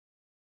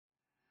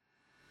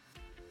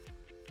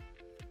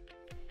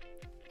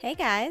Hey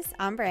guys,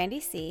 I'm Brandy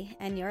C,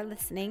 and you're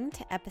listening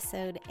to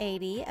episode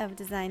 80 of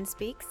Design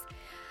Speaks.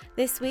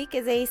 This week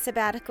is a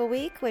sabbatical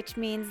week, which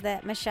means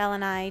that Michelle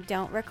and I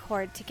don't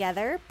record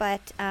together,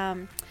 but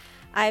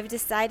I've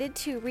decided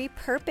to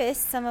repurpose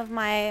some of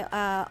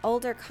my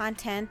older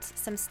content,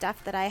 some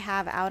stuff that I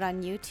have out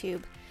on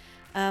YouTube.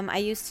 I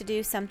used to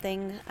do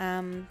something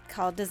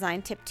called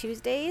Design Tip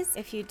Tuesdays.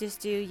 If you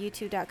just do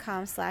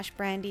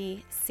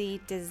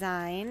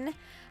youtube.com/BrandyCDesign,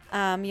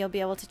 you'll be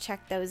able to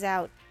check those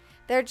out.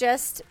 They're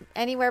just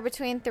anywhere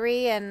between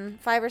 3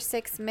 and 5 or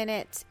 6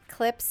 minute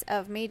clips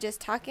of me just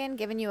talking,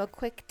 giving you a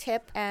quick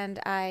tip, and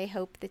I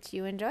hope that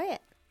you enjoy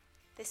it.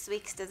 This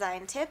week's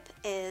design tip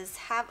is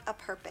have a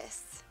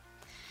purpose.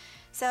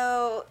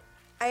 So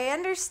I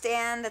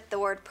understand that the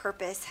word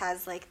purpose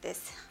has like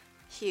this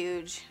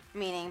huge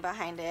meaning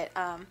behind it.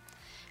 I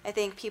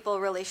think people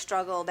really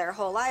struggle their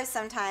whole lives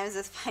sometimes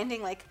with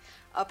finding like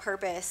a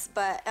purpose,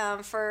 but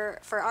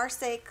for our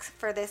sake,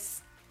 for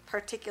this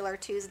particular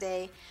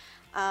Tuesday,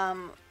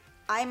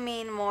 I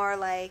mean more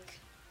like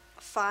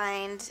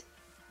find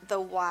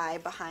the why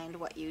behind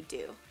what you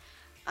do.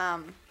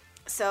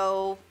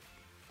 So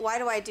why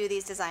do I do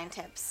these design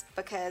tips?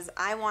 Because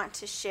I want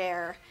to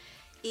share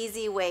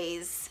easy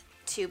ways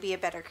to be a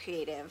better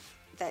creative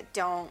that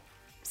don't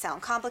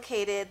sound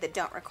complicated, that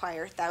don't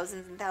require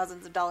thousands and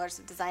thousands of dollars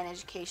of design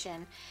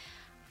education.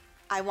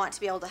 I want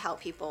to be able to help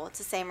people. It's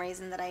the same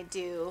reason that I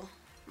do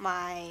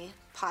my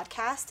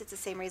podcast. It's the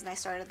same reason I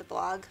started the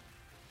blog.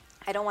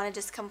 I don't want to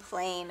just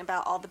complain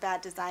about all the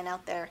bad design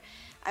out there.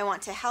 I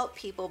want to help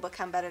people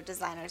become better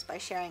designers by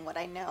sharing what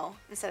I know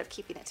instead of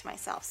keeping it to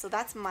myself. So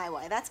that's my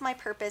why. That's my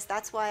purpose.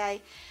 That's why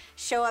I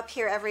show up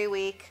here every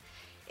week.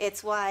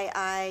 It's why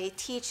I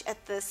teach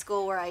at the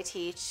school where I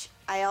teach.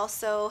 I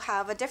also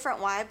have a different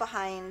why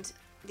behind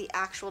the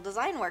actual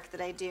design work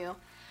that I do.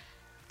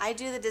 I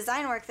do the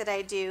design work that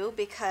I do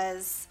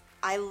because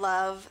I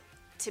love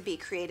to be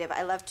creative.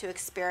 I love to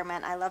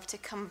experiment. I love to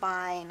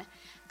combine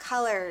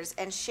colors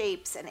and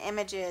shapes and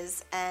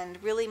images and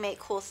really make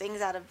cool things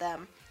out of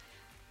them.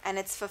 And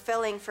it's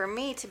fulfilling for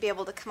me to be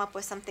able to come up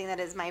with something that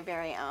is my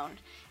very own.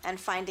 And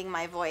finding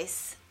my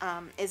voice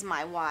is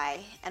my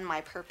why and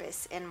my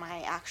purpose in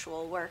my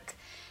actual work.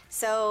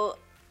 So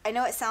I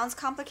know it sounds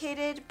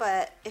complicated,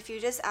 but if you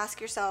just ask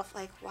yourself,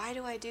 like, why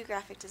do I do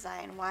graphic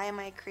design? Why am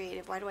I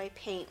creative? Why do I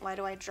paint? Why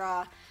do I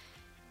draw?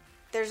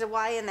 There's a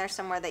why in there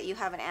somewhere that you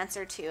have an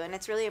answer to, and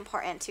it's really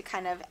important to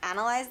kind of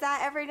analyze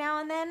that every now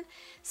and then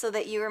so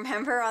that you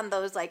remember on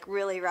those like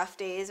really rough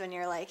days when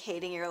you're like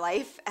hating your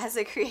life as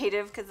a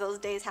creative, because those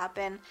days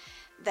happen,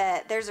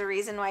 that there's a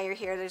reason why you're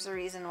here, there's a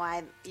reason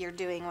why you're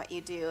doing what you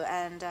do,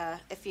 and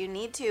if you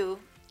need to,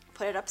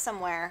 put it up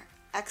somewhere.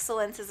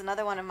 Excellence is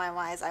another one of my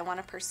whys. I want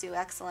to pursue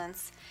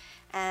excellence,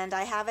 and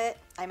I have it.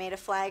 I made a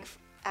flag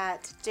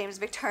at James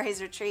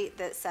Victoria's retreat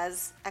that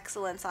says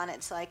excellence on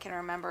it so I can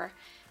remember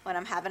when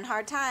I'm having a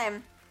hard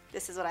time,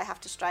 this is what I have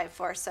to strive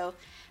for. So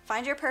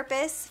find your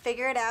purpose,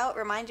 figure it out,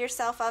 remind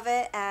yourself of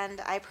it,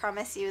 and I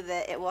promise you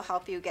that it will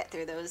help you get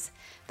through those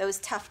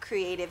tough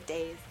creative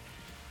days.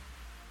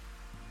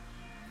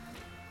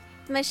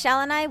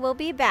 Michelle and I will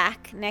be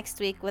back next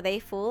week with a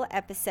full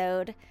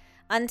episode.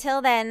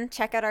 Until then,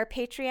 check out our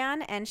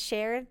Patreon and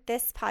share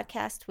this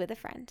podcast with a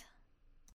friend.